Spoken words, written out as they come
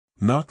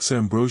Noctes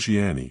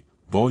Ambrosianæ,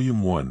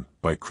 Volume 1,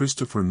 by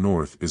Christopher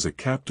North is a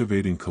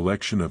captivating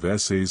collection of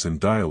essays and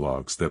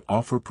dialogues that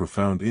offer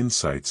profound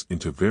insights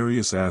into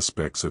various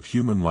aspects of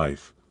human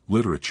life,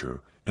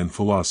 literature, and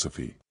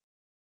philosophy.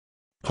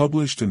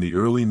 Published in the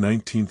early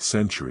 19th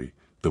century,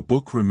 the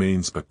book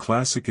remains a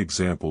classic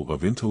example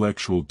of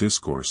intellectual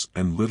discourse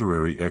and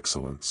literary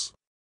excellence.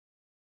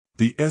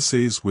 The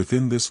essays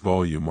within this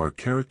volume are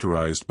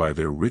characterized by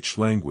their rich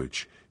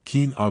language,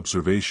 keen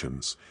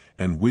observations,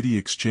 and witty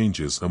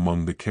exchanges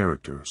among the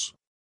characters.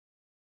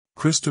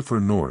 Christopher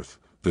North,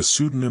 the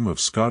pseudonym of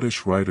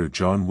Scottish writer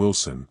John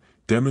Wilson,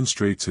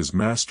 demonstrates his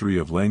mastery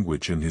of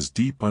language and his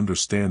deep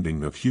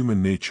understanding of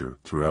human nature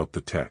throughout the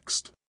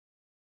text.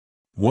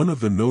 One of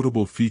the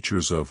notable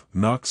features of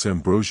Noctes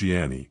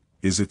Ambrosianæ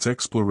is its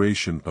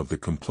exploration of the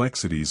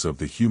complexities of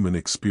the human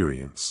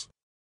experience.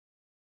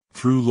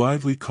 Through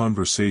lively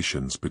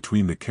conversations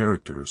between the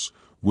characters,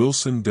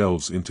 Wilson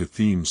delves into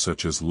themes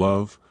such as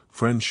love,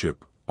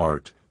 friendship,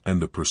 art, and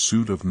the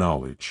pursuit of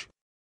knowledge.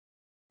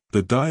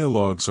 The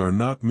dialogues are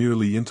not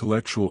merely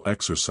intellectual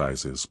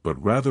exercises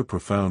but rather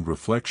profound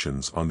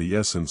reflections on the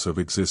essence of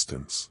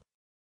existence.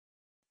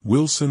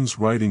 Wilson's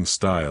writing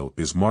style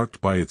is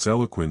marked by its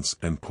eloquence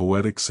and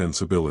poetic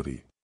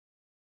sensibility.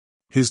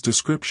 His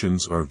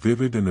descriptions are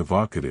vivid and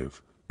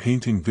evocative,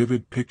 painting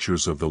vivid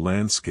pictures of the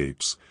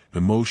landscapes,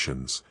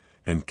 emotions,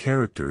 and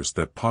characters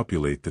that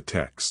populate the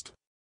text.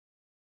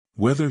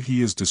 Whether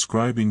he is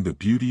describing the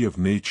beauty of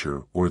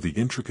nature or the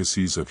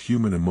intricacies of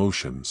human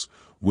emotions,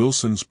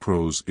 Wilson's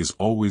prose is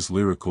always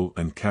lyrical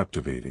and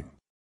captivating.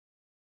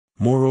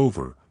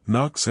 Moreover,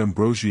 Noctes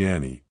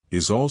Ambrosianæ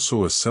is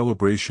also a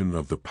celebration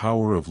of the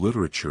power of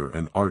literature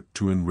and art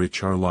to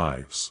enrich our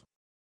lives.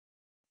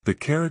 The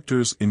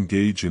characters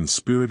engage in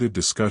spirited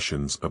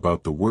discussions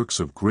about the works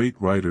of great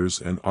writers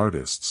and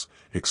artists,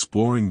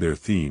 exploring their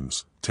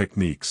themes,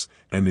 techniques,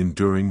 and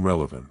enduring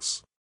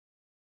relevance.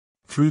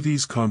 Through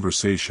these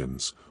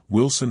conversations,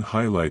 Wilson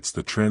highlights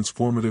the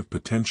transformative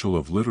potential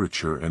of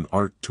literature and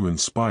art to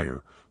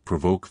inspire,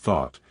 provoke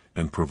thought,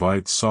 and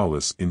provide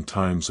solace in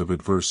times of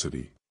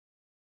adversity.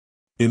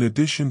 In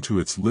addition to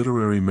its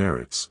literary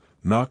merits,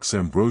 Noctes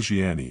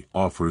Ambrosianæ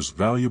offers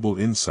valuable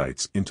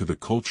insights into the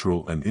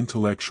cultural and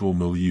intellectual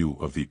milieu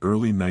of the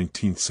early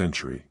 19th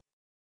century.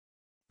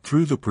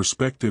 Through the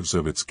perspectives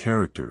of its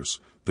characters,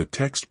 the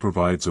text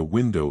provides a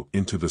window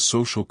into the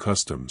social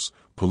customs,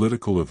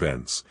 political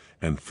events,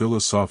 and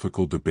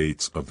philosophical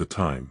debates of the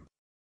time.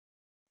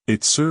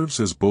 It serves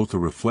as both a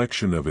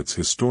reflection of its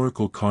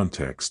historical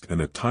context and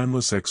a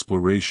timeless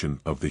exploration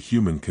of the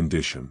human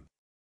condition.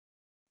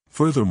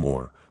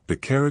 Furthermore, the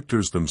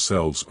characters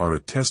themselves are a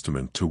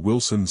testament to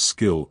Wilson's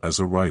skill as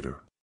a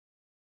writer.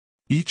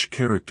 Each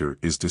character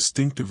is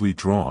distinctively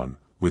drawn,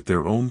 with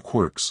their own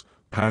quirks,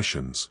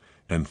 passions,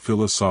 and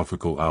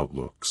philosophical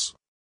outlooks.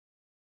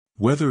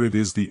 Whether it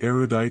is the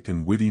erudite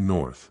and witty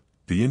North,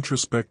 the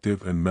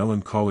introspective and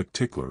melancholic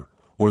Tickler,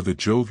 or the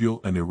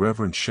jovial and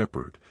irreverent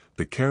Shepherd,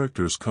 the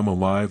characters come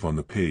alive on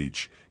the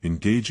page,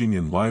 engaging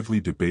in lively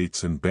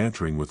debates and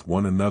bantering with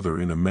one another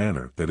in a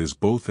manner that is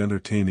both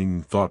entertaining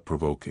and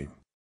thought-provoking.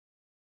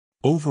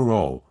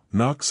 Overall,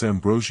 Noctes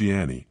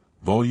Ambrosianæ,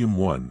 Volume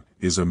 1,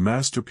 is a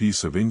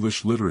masterpiece of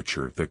English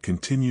literature that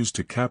continues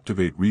to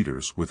captivate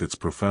readers with its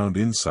profound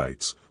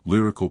insights,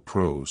 lyrical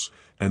prose,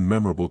 and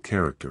memorable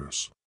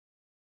characters.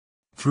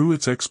 Through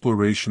its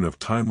exploration of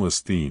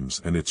timeless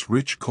themes and its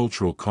rich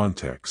cultural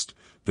context,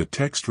 the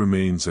text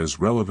remains as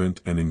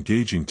relevant and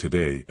engaging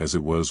today as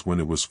it was when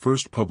it was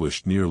first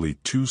published nearly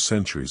 2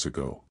 centuries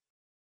ago.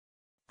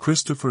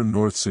 Christopher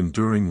North's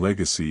enduring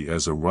legacy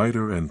as a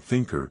writer and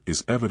thinker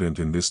is evident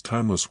in this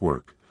timeless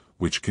work,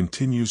 which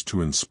continues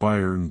to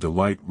inspire and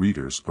delight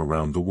readers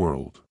around the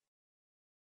world.